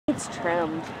it's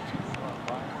trimmed.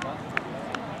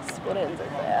 Split ends are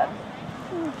bad.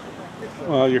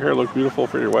 Well, your hair looked beautiful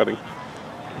for your wedding.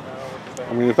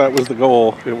 I mean, if that was the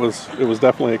goal, it was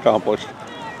definitely accomplished.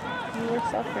 You were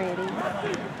so pretty.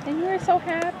 And you were so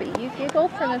happy. You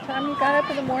giggled from the time you got up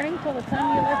in the morning till the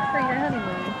time you left for your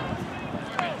honeymoon.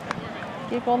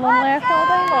 Giggled and laughed all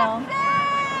day long.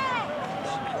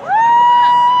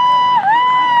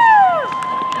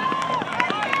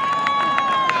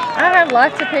 I have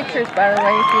lots of pictures, by the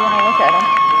way, if you want to look at them.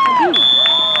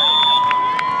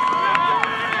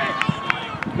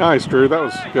 Nice, Drew. That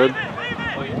was good.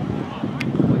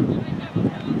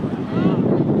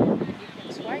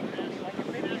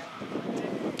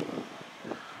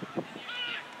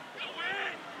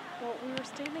 Well, we were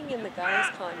standing in the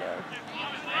guy's condo,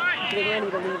 getting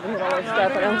ready to leave and all our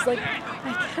stuff, and I was like,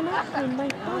 I cannot find my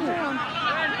phone.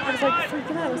 I was like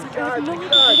freaking out. I was like, I have no idea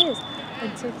what it is.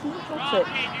 And so he holds it,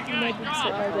 and my boobs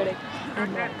start vibrating.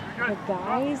 And the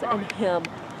guys and him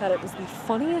thought it was the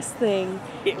funniest thing.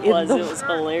 It was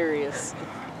hilarious.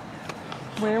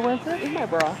 Where was it? In my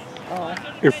bra. Oh.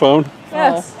 Your phone?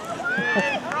 Yes.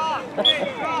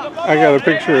 I got a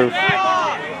picture of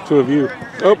two of you.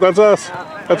 Oh, that's us.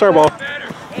 That's our ball.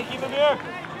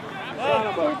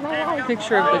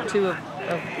 Picture of the two of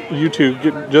You two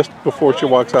get just before she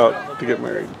walks out to get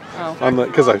married. Oh.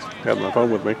 Because I had my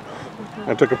phone with me.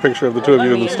 I took a picture of the two of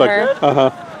you and stuck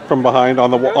from behind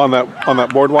on that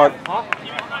boardwalk.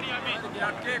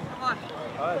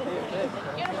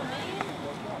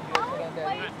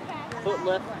 Foot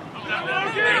left.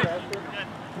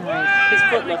 Nice. His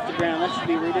foot left the ground. That should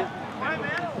be reading.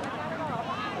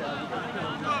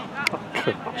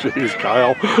 Jeez,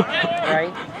 Kyle.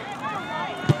 Right.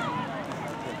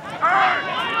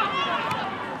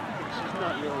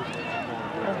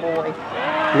 Oh boy.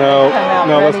 No,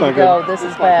 that's not good. This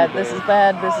is bad. This is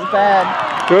bad. This is bad.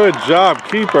 Good job,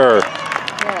 keeper.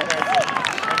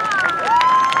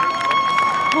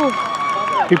 Yes.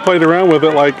 He played around with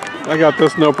it like, I got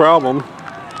this, no problem.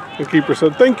 The keeper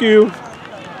said, thank you.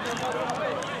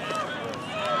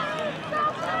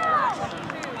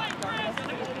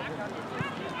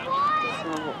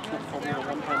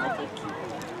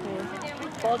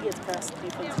 Ball gets past the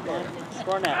defensive line.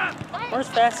 Run out. Run as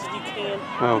fast as you can.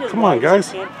 Oh, come on,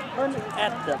 guys. Run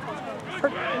at them.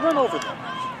 Run over them.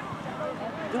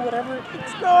 Do whatever it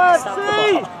takes to stop the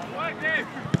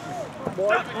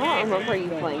ball. I don't remember you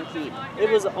playing keep. It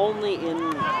was only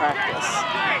in practice.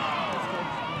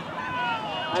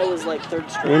 I was like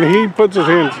third string. And he puts his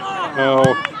hands. Oh.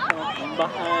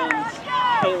 Behind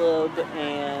Caleb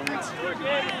and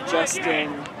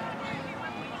Justin.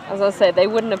 I was going to say, they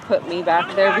wouldn't have put me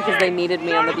back there because they needed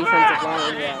me on the defensive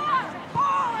line.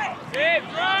 Good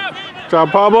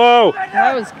job, Pablo.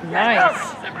 That was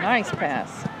nice. Nice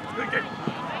pass.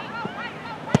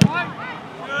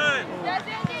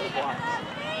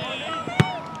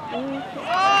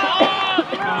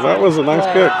 That was a nice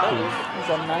kick. That was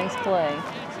a nice play.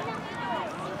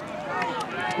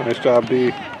 Nice job,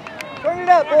 D. Turn it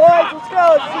up, boys. Let's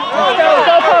go.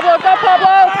 Go, Pablo. Go,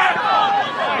 Pablo.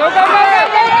 Go, go, go, go, go,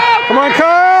 go. Come on,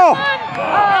 Kyle.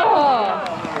 Oh.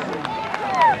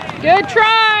 Good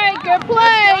try. Good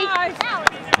play.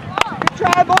 Good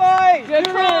try, boys. Good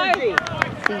try.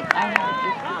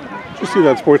 Did you see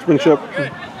that sportsmanship?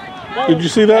 Did you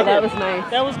see that? That was nice.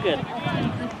 That was good.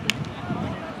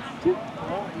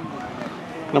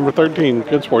 Number 13,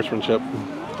 good sportsmanship.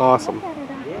 Awesome.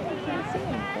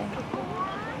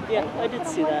 Yeah, I did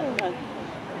see that. That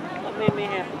made me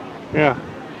happy. Yeah.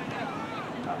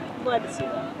 I'm glad to see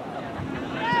that.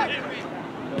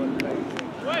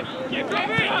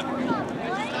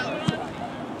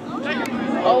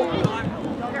 Oh.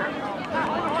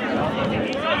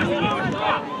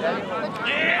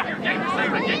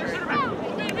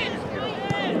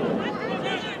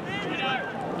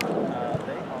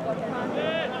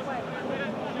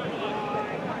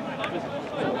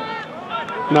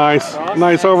 Nice.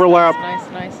 Nice overlap.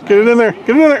 Nice. Get it in there. Get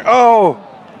it in there. Oh.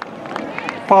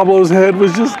 Pablo's head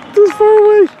was just this far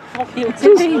away. If he'd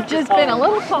just been a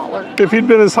little taller. If he'd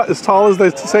been as tall as they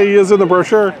say he is in the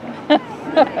brochure.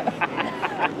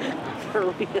 For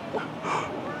real.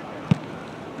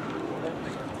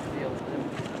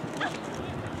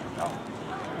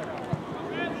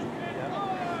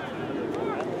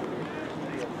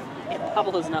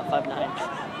 Pablo's not 5'9".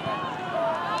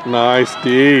 Nice,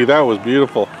 D. That was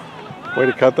beautiful. Way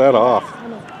to cut that off.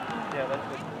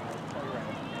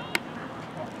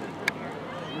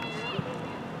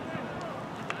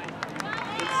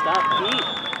 Good stop, Pete.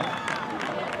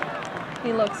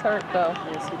 He looks hurt, though.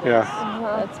 Yeah.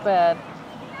 That's bad.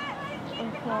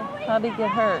 How'd he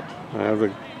get hurt?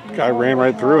 The The guy ran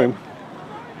right through him.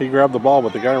 He grabbed the ball,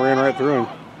 but the guy ran right through him.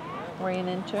 Ran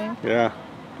into him? Yeah.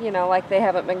 You know, like they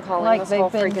haven't been calling Like this they've whole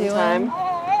been freaking doing? time.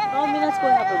 Well, I mean, that's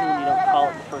what happens when you don't call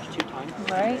it the first 2 times.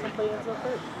 Right. Somebody ends up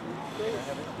hurt.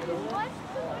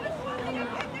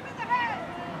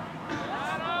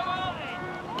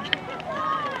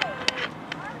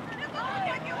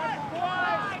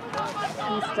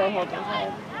 He's still holding his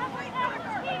head.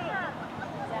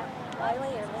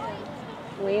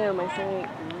 Liam, I think.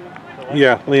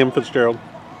 Yeah, Liam Fitzgerald.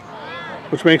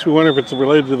 Which makes me wonder if it's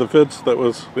related to the Fitz that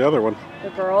was the other one. The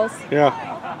girls? Yeah.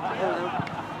 I don't know.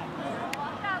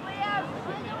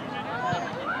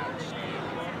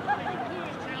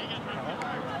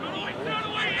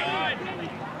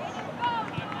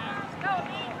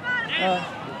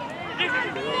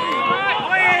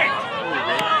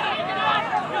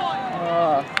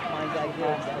 My guy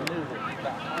goes to move it.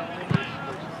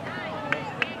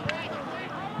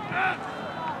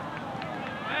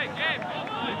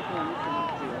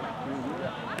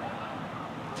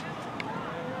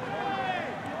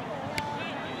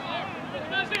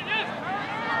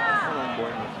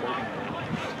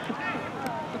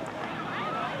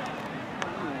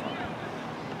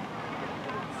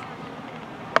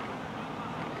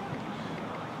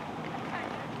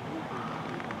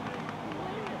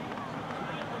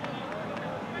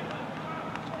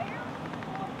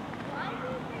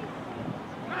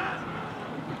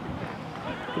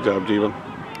 Good job, Jeevan.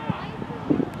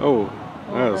 Oh,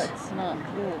 that was. That's not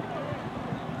good.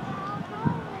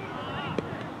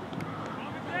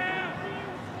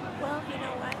 Well, you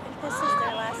know what? If this is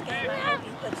their last game, I hope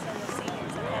you put some of the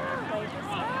seniors that haven't played this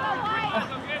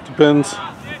year.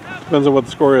 Depends on what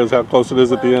the score is, how close it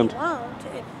is at the end. You won't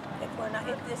if we're not.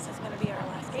 If this is going to be our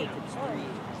last game. I'm sorry.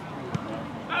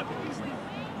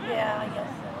 Yeah, I guess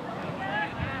so.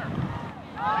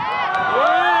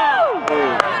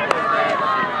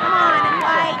 Come on and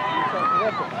fight.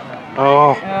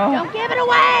 Oh. Don't give it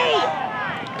away.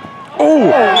 Oh.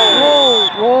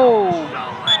 Whoa.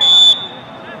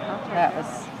 That was.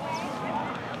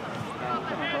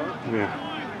 Yeah.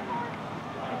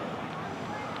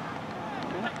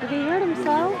 Did he hurt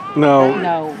himself? No.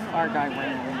 No, our guy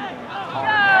ran.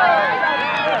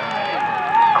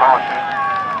 Caution,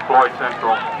 Floyd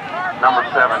Central, number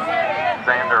 7,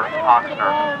 Xander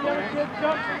Oxner.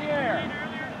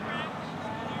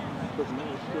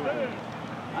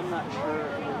 I'm not sure it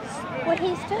was. Well,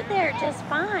 he stood there just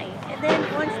fine, and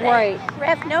then once the Right.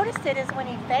 ref noticed it is when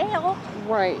he failed.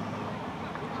 Right.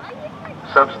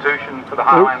 Substitution for the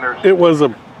Highlanders. It was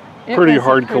a It pretty was a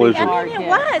hard pretty collision. I hard mean, it hit.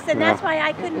 was, and Yeah. that's why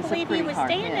I couldn't was a believe he pretty was hard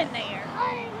standing hit. there.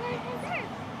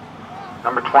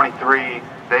 Number 23,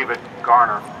 David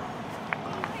Garner.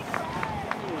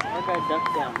 Our guy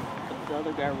ducked down, but the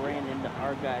other guy ran into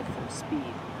our guy from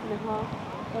speed.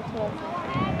 That's what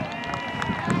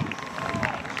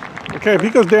Okay, if he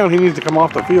goes down, he needs to come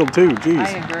off the field too. Jeez. I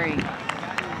agree.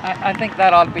 I think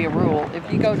that ought to be a rule. If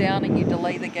you go down and you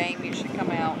delay the game, you should come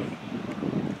out.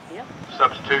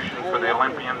 Substitution for the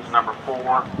Olympians, number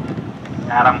 4,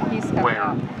 Adam He's coming Ware.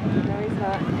 out. No, he's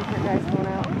not. Different guy's going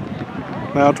out.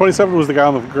 Now 27 was the guy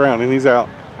on the ground, and he's out.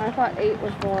 I thought 8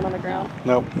 was the one on the ground.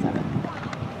 Nope. 7.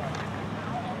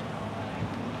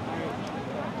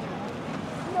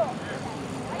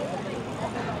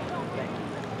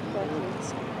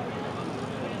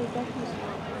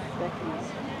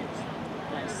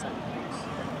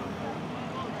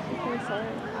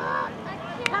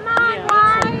 Come on,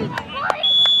 White!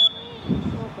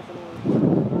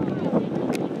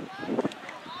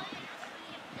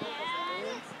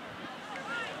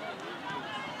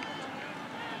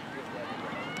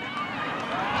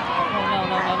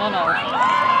 No.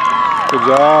 Good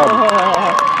job.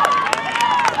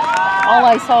 All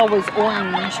I saw was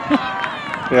orange.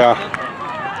 Yeah.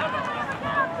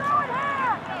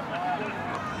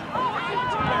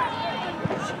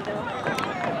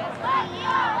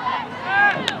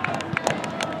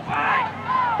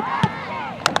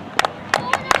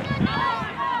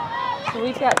 So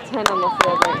we've got 10 on the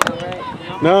field right now,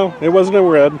 right? No, it wasn't a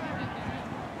red.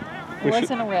 It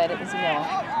wasn't a red, it was a yellow.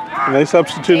 And they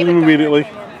substituted him immediately.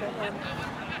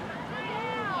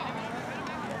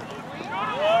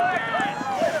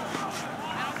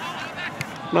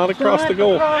 Not across the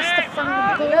goal. Across the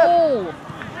front goal.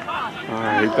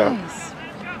 I hate that. Nice.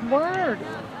 Word.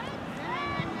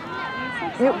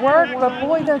 It worked, but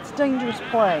boy, that's dangerous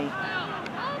play.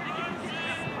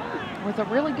 With a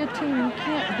really good team, you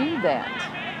can't do that.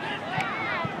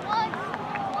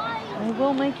 They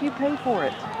will make you pay for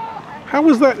it. How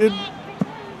was that? It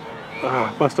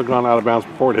must have gone out of bounds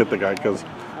before it hit the guy because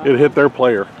it hit their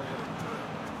player.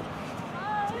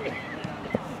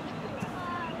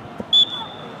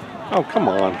 Oh, come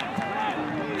on.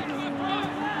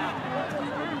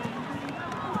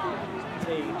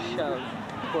 They shove,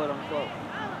 quote unquote.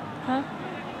 Huh?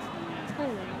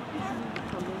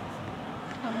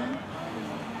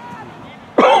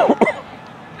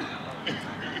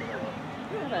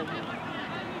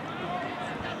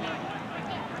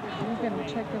 You're going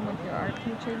to check in with your art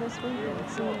teacher this week and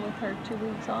see with her 2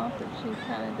 weeks off if she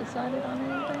kind of decided on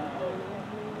anything?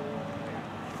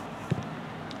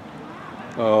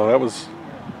 Oh, that was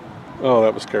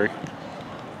scary.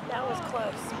 That was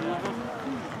close.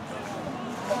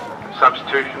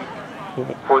 Substitution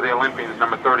for the Olympians,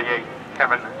 number 38,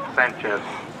 Kevin Sanchez.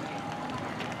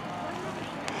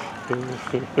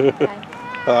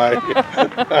 Hi.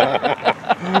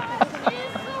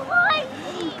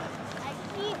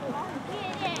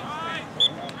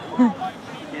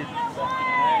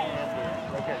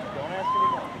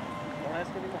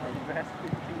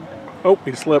 Oh,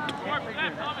 he slipped.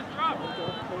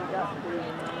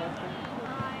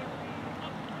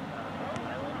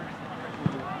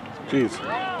 Jeez.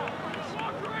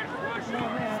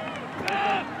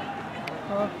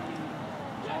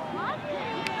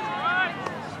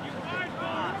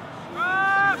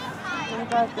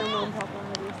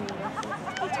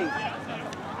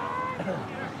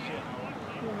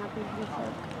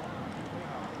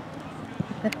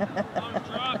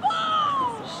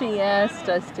 She asked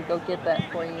us to go get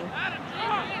that for you.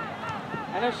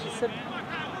 I know she said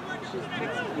she's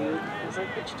fixing you. I was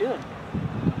like, what you doing?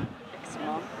 Fixing,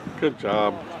 Mom. Good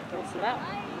job. What's that?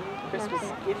 Christmas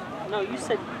gift? No, you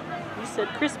said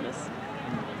Christmas.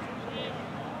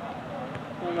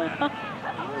 I'm like, huh?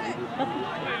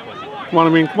 Come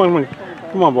on,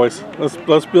 come on, boys.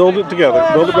 Let's build it together.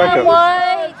 Build it back up. What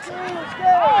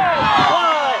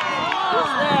was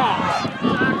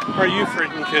that? Are you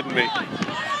freaking kidding me?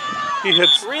 He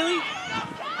hits. Really?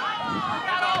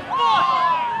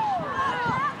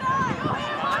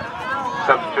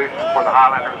 Substitution for the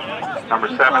Highlanders, number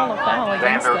 7,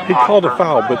 Xander. He called a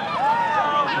foul, but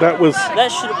that was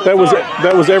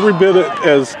every bit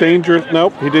as dangerous.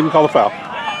 Nope, he didn't call a foul.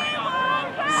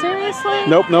 Seriously?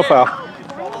 Nope, no foul.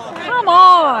 Come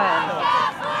on!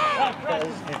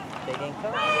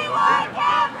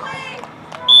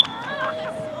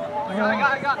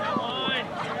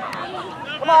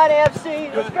 Come on, FC.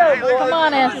 Let's go, boys. Come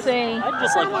on, FC. I'd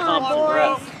just like to comp some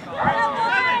breath.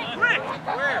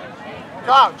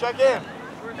 Kyle, check in.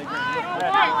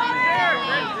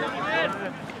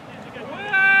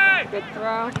 Good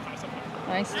throw.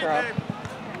 Nice throw.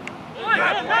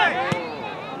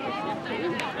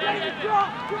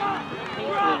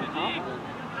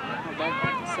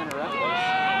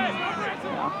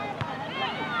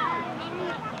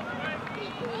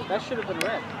 That should have been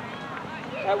red.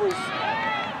 That was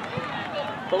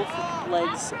both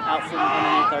legs out from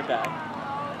underneath our guy.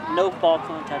 No ball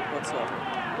contact whatsoever.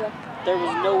 Yeah. There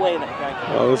was no way that guy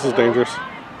could. Oh, this is dangerous.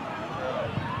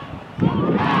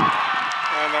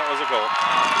 And that was a goal.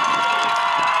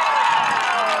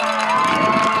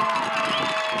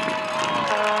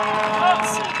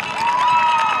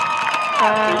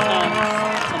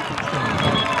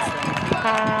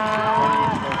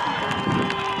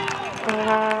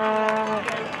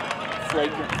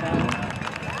 Flagrant foul.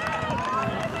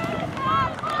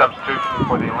 Substitution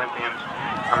for the Olympians,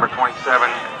 number 27,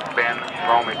 Ben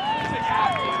Romick.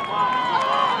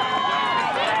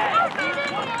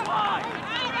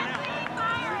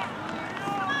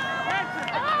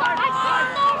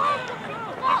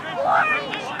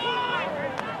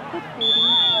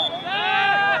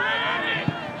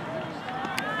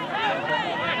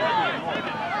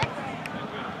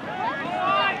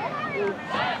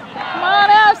 Come on,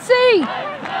 FC!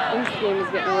 This game is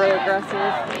getting really aggressive.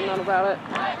 I'm not about it.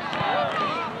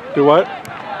 Do what?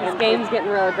 This game's getting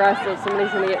real aggressive.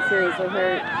 Somebody's going to get seriously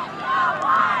hurt.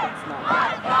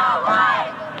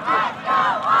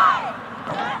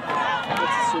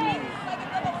 That's assuming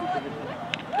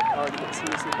already get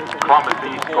seriously hurt. Columbus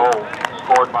East goal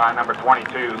scored by number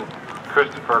 22,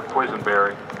 Christopher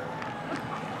Quisenberry.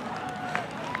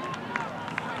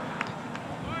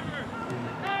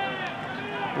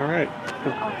 All right.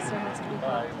 The officer has to be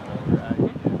hot.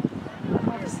 The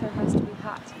officer has to be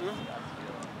hot.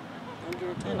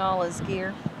 In all his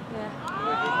gear. Yeah.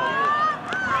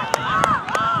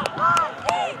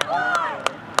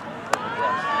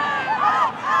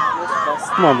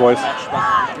 Come on, boys.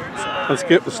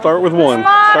 Let's start with one.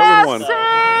 Start with one.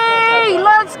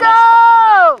 Let's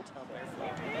go!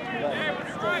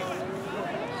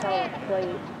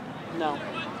 No.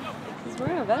 He's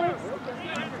wearing a vest.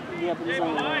 Yeah, but he's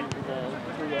only wearing the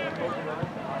 3.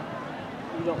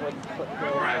 You don't like to put the 3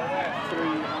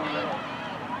 on.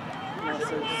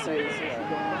 say this is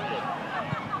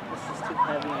just too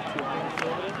heavy and too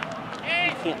high.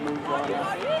 You can't move well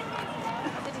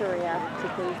enough to react to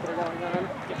things that are going on.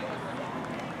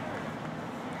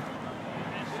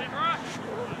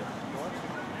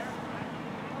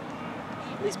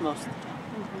 At least most.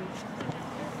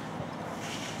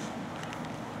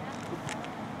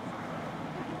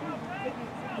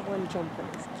 The one jumping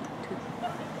is cute too.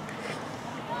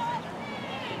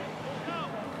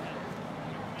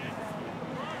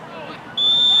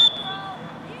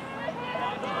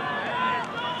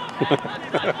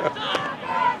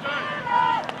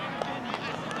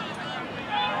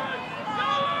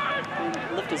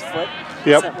 Lift his foot.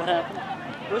 Yep. Is that what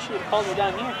happened? Wish you would have called me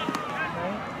down here.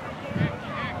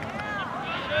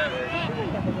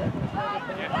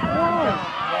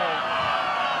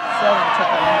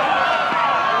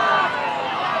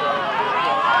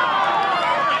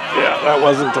 Yeah, that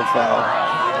wasn't a foul.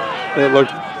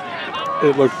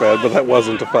 It looked bad, but that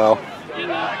wasn't a foul.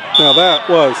 Now that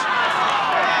was.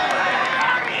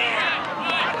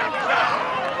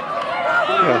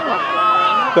 Yeah,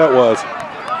 that was.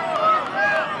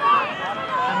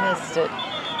 I missed it.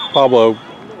 Pablo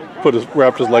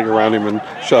wrapped his leg around him and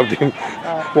shoved him,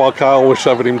 while Kyle was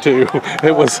shoving him too.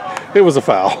 It was a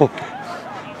foul.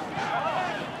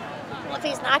 Well, if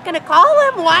he's not going to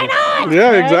call him, why not?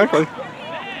 Yeah, exactly.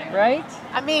 Right?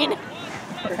 I mean, If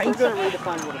we're going to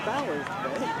redefine what a foul is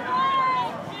today,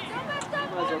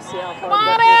 might as well see how far Come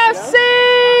on, back this goes.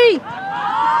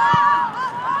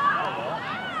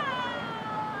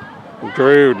 FC!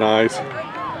 Drew, nice.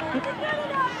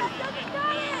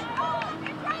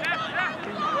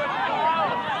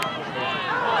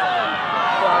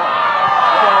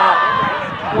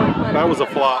 That was a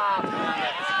flop.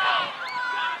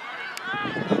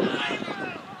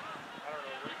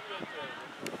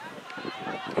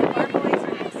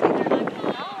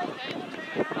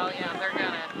 Oh yeah,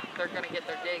 they're gonna get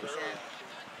their digs in.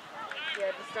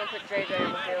 Yeah, just don't put JJ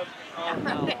on the field. Oh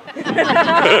no.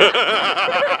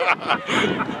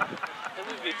 Then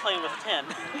we'd be playing with 10.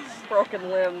 Broken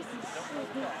limbs.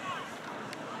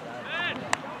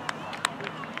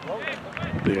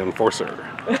 The enforcer.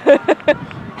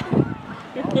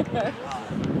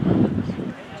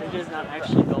 JJ's not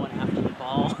actually going after the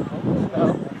ball.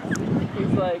 No. He's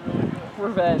like,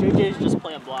 revenge. JJ's just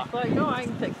playing block. Like, oh, I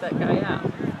can take that guy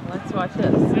out. Let's watch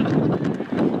this.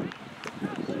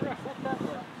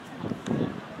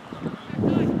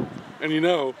 And you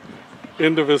know,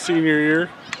 end of his senior year,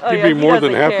 Oh, he'd yeah, be he more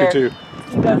than doesn't happy care. to.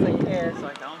 He doesn't care. So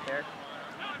I don't care.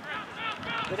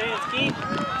 Good hands, Keith.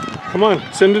 Come on,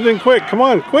 send it in quick. Come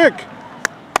on, quick.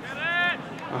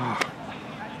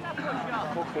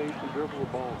 Okay, you can dribble the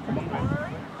ball.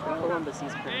 Columbus,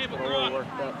 he's pretty well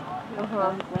worked up.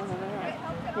 Uh-huh.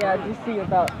 Yeah, did you see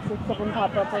about 6 of them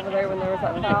pop up over there when there was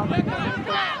that foul?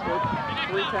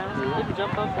 3 times. He didn't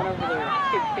jump up and over there.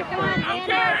 Kick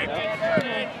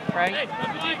Right?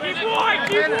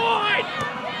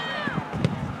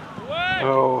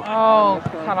 Oh, Oh,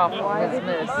 cut off was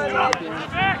missed. Cut off was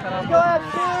missed.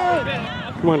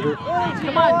 come on, Drew.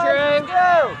 Come on, Drew. Let's go.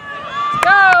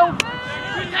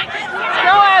 Let's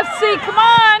go, FC. Come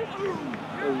on.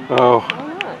 Oh,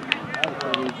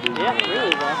 Yeah,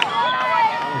 really well.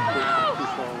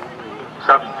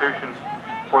 Substitutions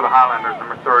for the Highlanders,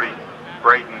 number 30,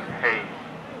 Braden Hayes.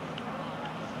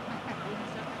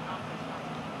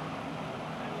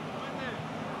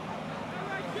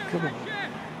 come on.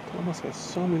 Thomas has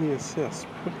so many assists.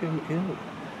 Put him in.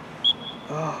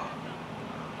 Oh.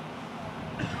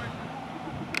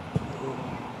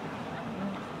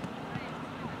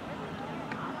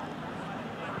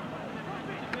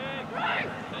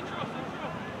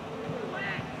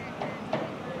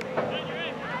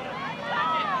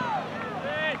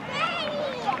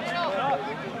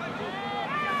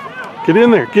 Get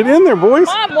in there, boys.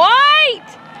 Come on,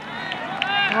 White.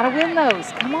 Gotta win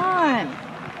those. Come on.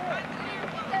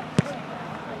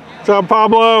 Good job,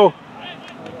 Pablo.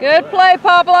 Good play,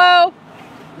 Pablo.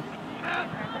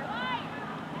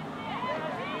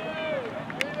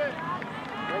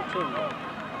 Great team.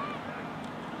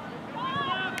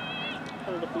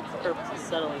 Kind of defeats the purpose of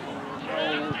settling.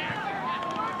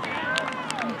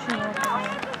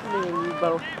 Me and you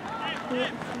both.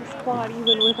 Squad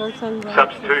even with our sons.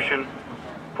 Substitution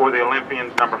for the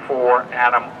Olympians, number 4,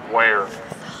 Adam Ware.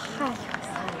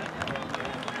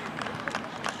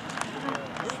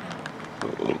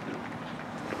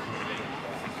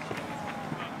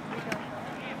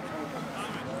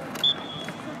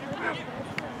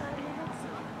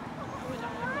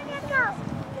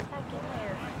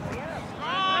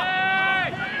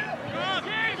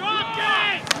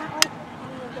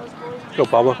 Go,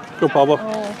 Pablo. Go, Pablo.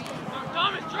 Oh.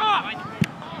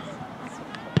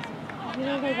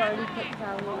 already put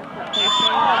Callie in a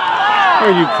quotation.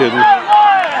 Are you kidding? Oh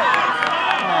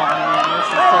man, this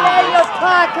is dangerous.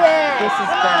 This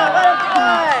is bad.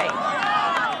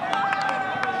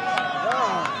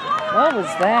 What was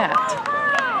that?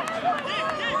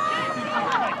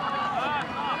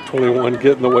 21,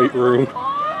 get in the weight room.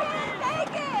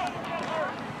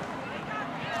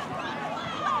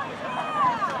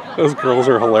 Those girls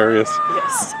are hilarious.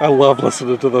 Yes. I love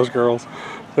listening to those girls.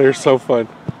 They're so fun.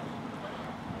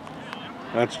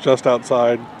 That's just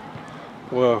outside.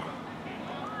 Whoa.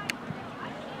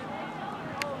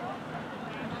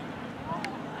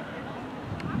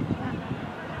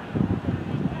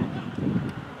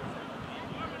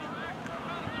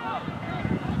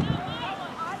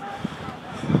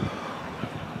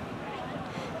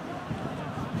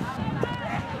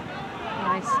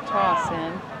 Nice toss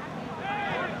in.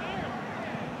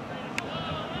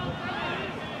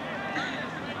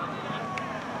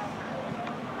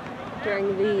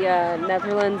 During the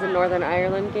Netherlands and Northern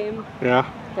Ireland game, Yeah.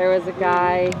 there was a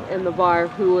guy in the bar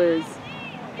who was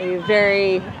a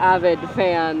very avid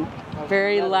fan,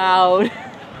 very loud.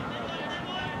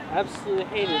 Absolutely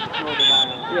hated Northern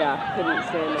Ireland. Yeah, couldn't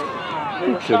stand it.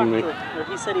 They were kidding me? shocked, or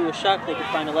he said he was shocked they could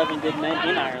find 11 good men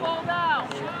in Ireland.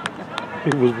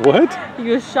 It was what? He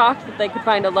was shocked that they could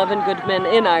find 11 good men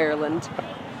in Ireland.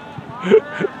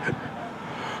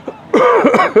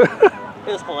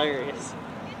 It was hilarious.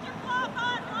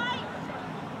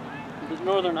 Because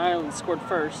Northern Ireland scored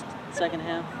first, second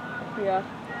half. Yeah.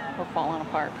 We're falling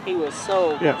apart. He was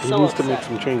so Yeah, he so needs to upset. make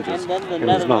some changes. And then the And he's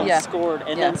not. Netherlands Yeah. scored,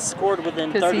 and Yeah. then scored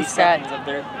within 'Cause 30 he's got- seconds of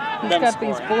He's them got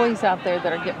scoring. these boys out there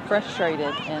that are getting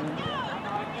frustrated, and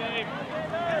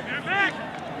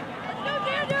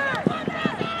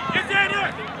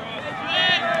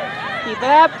Keep it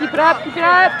up, keep it up, keep it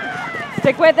up.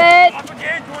 Stick with it.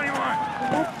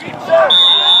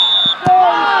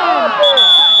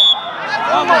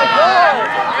 Oh my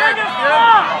God!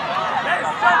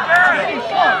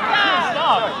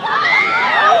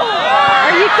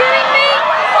 are you kidding me?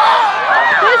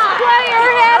 This player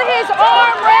had his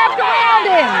arm wrapped around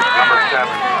him. Number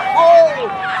 7,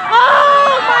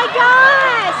 Oh my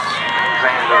gosh!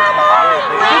 Xander.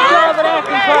 Good job at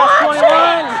acting class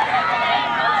 21.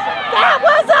 That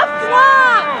was a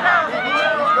flop!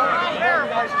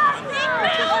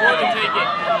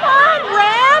 Come on,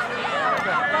 ref!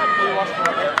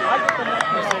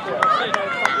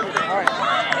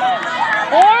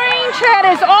 Orange had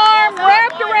his arm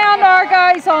wrapped around our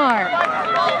guy's arm.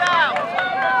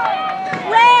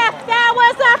 Ref, that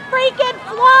was a freaking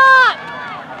flop!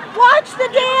 Watch the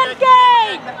damn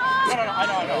game!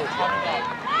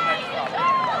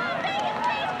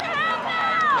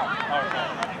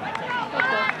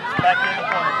 Back here in the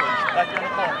corner, please. Back here in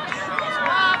the corner.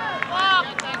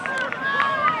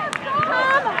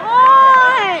 Come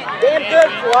on! Damn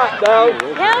good flop, though.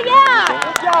 Hell yeah!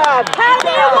 Good job. How do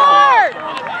you work?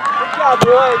 Good job,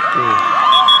 boys.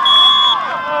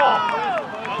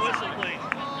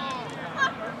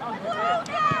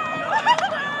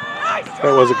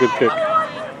 That was a good kick.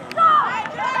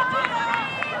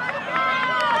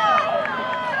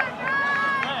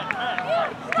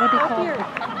 What do you call it?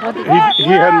 What do you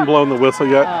He hadn't blown the whistle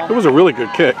yet. Oh. It was a really good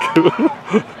kick.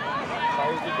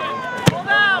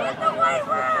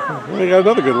 We got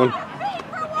another good one.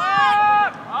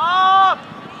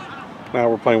 Now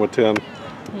we're playing with 10.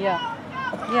 Yeah.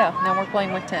 Yeah, now we're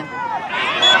playing with 10.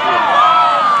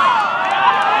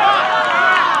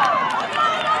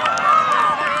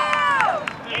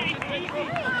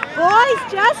 Boys,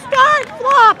 just start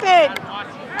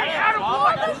flopping!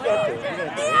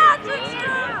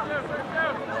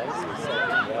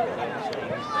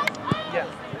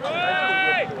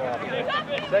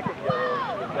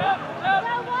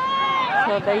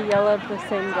 So they yell at the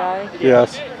same guy.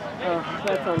 Yes. Oh,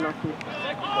 that's unlucky.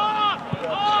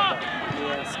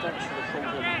 Yeah, Scott should have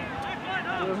pulled him.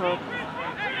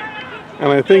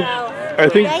 And I think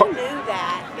They pa- knew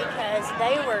that because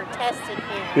they were tested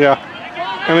here. yeah.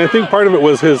 And I think part of it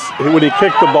was his when he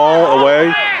kicked the ball away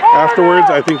afterwards.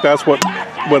 I think that's what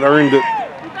earned it.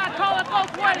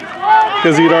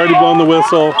 Because he'd already blown the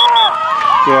whistle.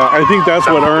 Yeah, I think that's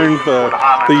what earned the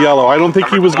yellow. I don't think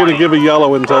he was going to give a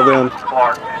yellow until then.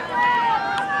 Clark.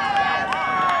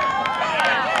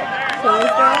 So is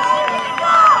that?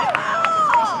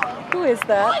 Who is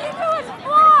that?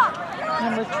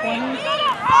 Number 20.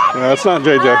 Yeah, that's not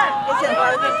JJ. Is it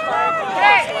Logan Clark?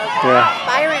 Yeah.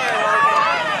 Byron or Logan?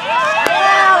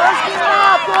 Yeah, let's get it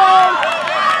out, boys!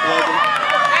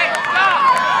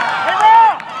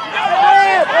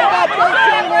 They got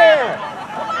 13 there.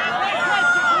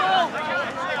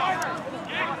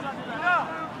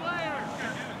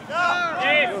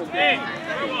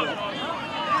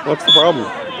 What's the problem?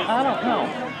 I don't know.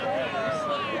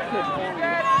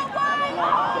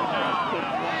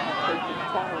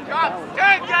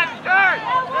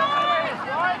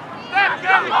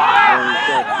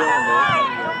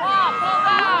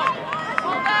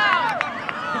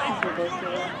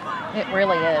 It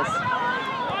really is.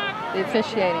 The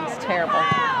officiating's terrible.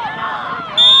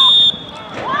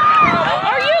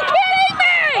 Are you kidding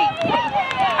me?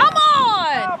 Come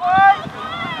on!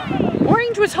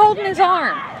 Orange was holding his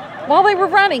arm. While they were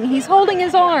running, he's holding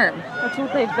his arm. That's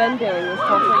what they've been doing this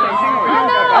whole time. I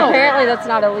know. Apparently that's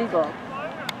not illegal.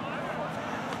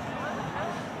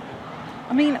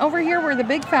 I mean, over here where the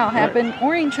big foul happened,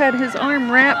 Orange had his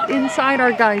arm wrapped inside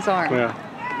our guy's arm. Yeah.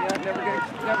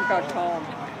 Never got calm.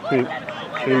 He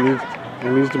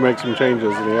needs to make some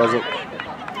changes, and he hasn't.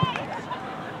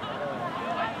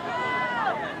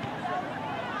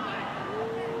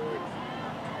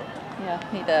 Yeah,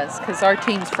 he does, because our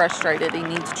team's frustrated. He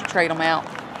needs to trade them out.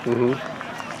 You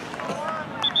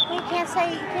can't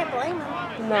say, you can't blame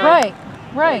them. No. Right,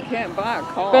 right. You can't buy a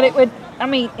call. But it would, I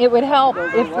mean, it would help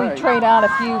if we trade out a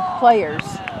few players.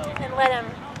 And let them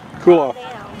Cool off.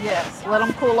 down. Yes, let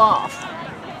them cool off.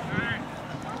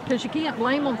 Because you can't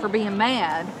blame them for being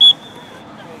mad.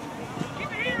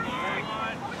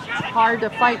 It's hard to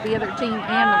fight the other team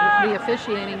and the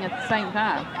officiating at the same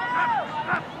time.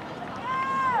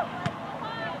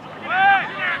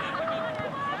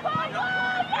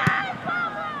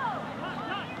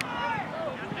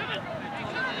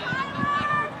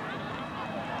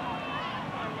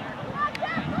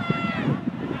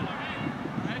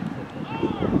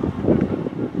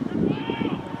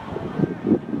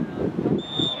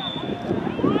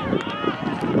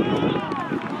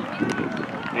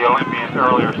 The Olympians'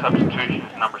 earlier substitution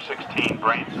is number 16,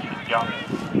 Branson Young.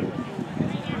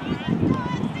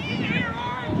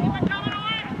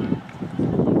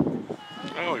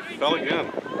 Oh, he fell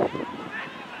again.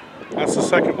 That's the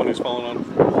second one he's fallen on.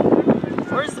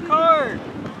 Where's the card?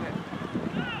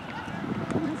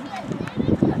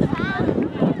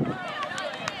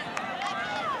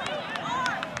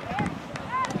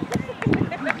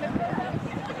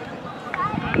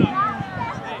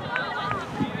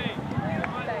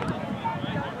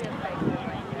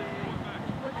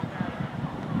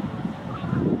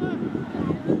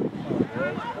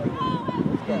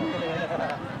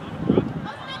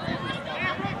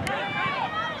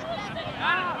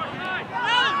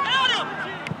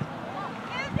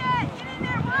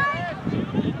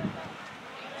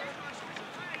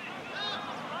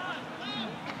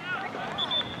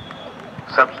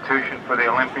 Substitution for the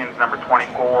Olympians, number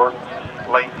 24,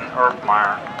 Leighton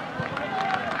Earthmeyer.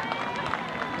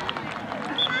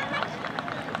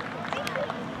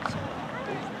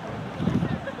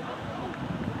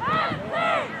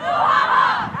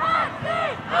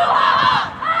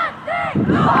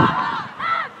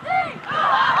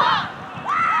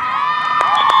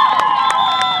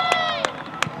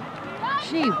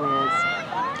 Gee whiz.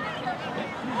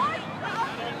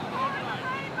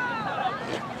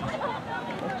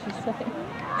 What'd she say?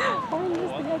 Orange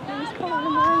is the ugliest color in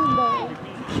the rainbow.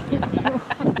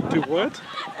 Do what?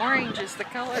 Orange is the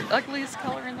ugliest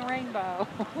color in the rainbow.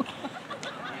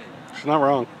 She's not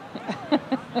wrong.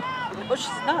 Well, she's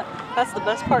not. That's the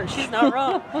best part. She's not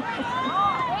wrong.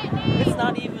 It's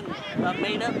not even a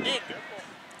made-up dig.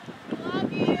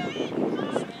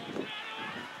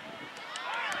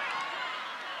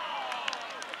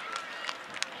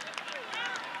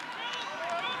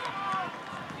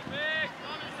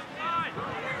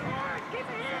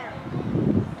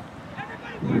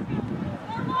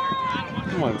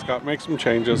 Come on, Scott, make some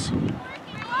changes. It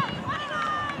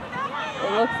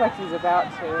looks like he's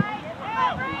about to.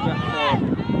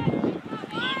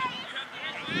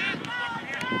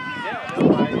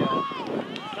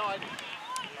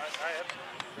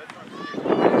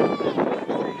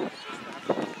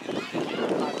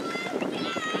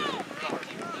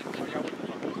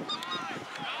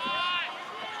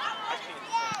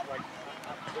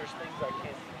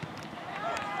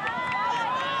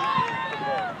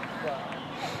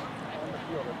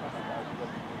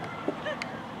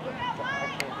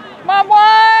 Mom,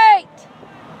 wait!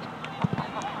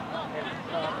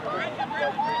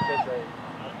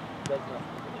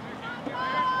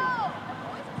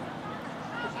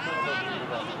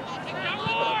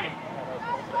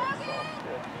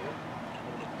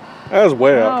 That was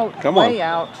way out. Come on. Way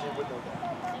out.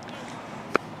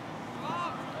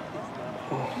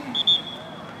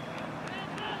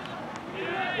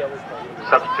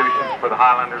 Substitutions for the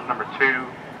Highlanders, number 2,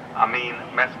 Amin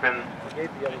Mespin,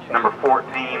 number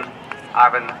 14,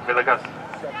 Ivan Villegas,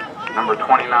 number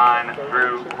 29,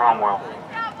 Drew Cromwell.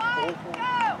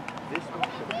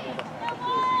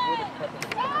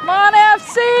 Come on,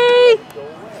 FC!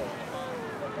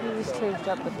 He just changed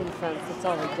up the defense. That's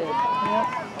all he did. Yep.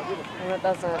 And it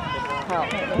doesn't help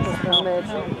because the mids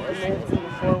and the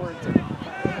forwards are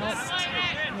fast.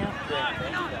 Yep.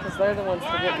 Because they're the ones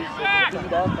that get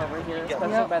beat up over here,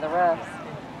 especially by the refs.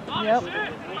 Yep.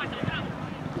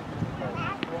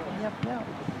 Yep, yep.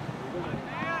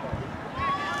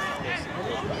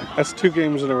 That's 2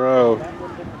 games in a row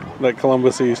that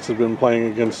Columbus East has been playing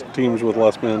against teams with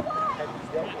less men.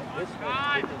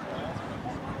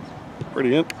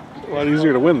 Pretty a lot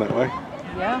easier to win that way.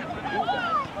 Yeah.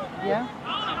 Yeah.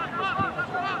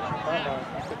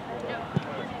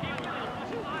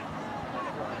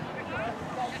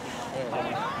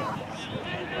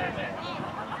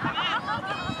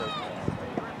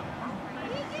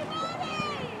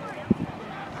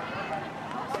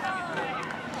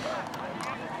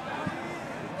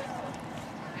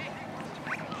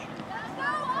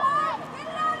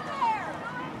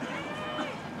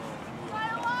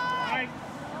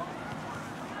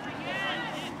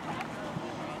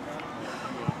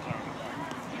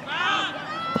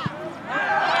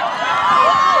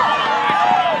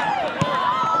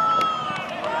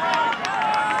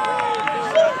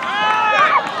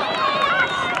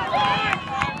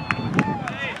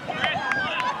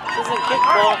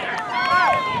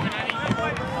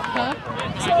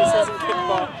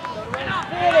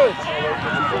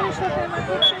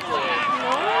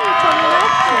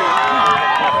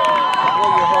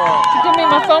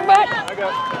 Phone back? I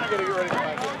gotta get ready for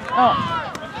my game. Oh.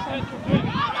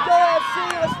 Go FC,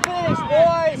 let's finish,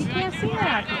 boys! You can't see that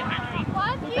out here.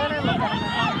 You better look at him.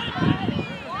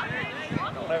 I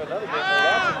don't have another game. We're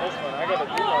watching this one. I gotta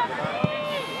do one tonight.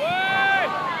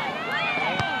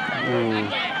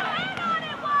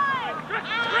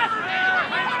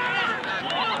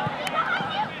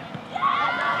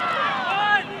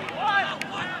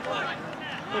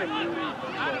 What a mean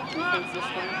defense this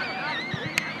time.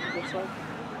 Looks like.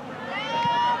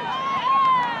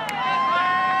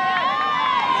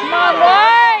 Come on,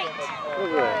 White!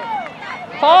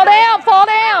 Fall down, fall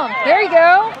down. There you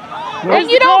go. And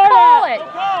you don't call it.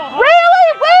 Really?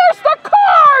 Where's the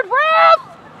card, ref?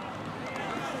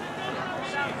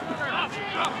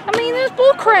 I mean, this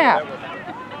bull crap.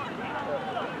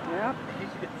 Yeah.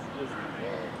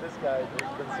 This guy has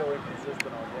been so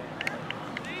inconsistent all game.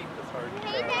 It's hard to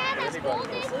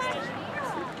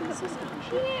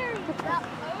tell.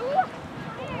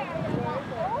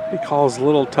 He calls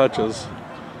little touches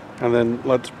and then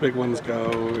lets big ones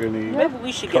go. And he Maybe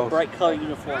we should get bright color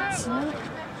uniforms.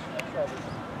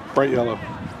 bright yellow.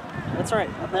 That's right.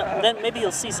 Then maybe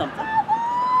you'll see something.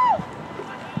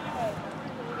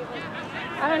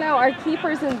 I don't know, our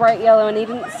keeper's in bright yellow and he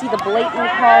didn't see the blatant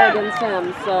call against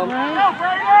him, so.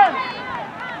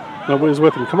 Nobody's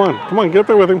with him. Come on, get up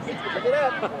there with him. Pick it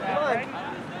up, come on.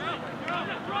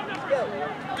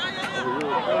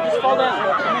 Just fall down.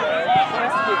 It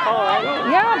has to be a call, right?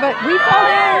 Yeah, but we fall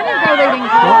down. I didn't know they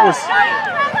didn't call. That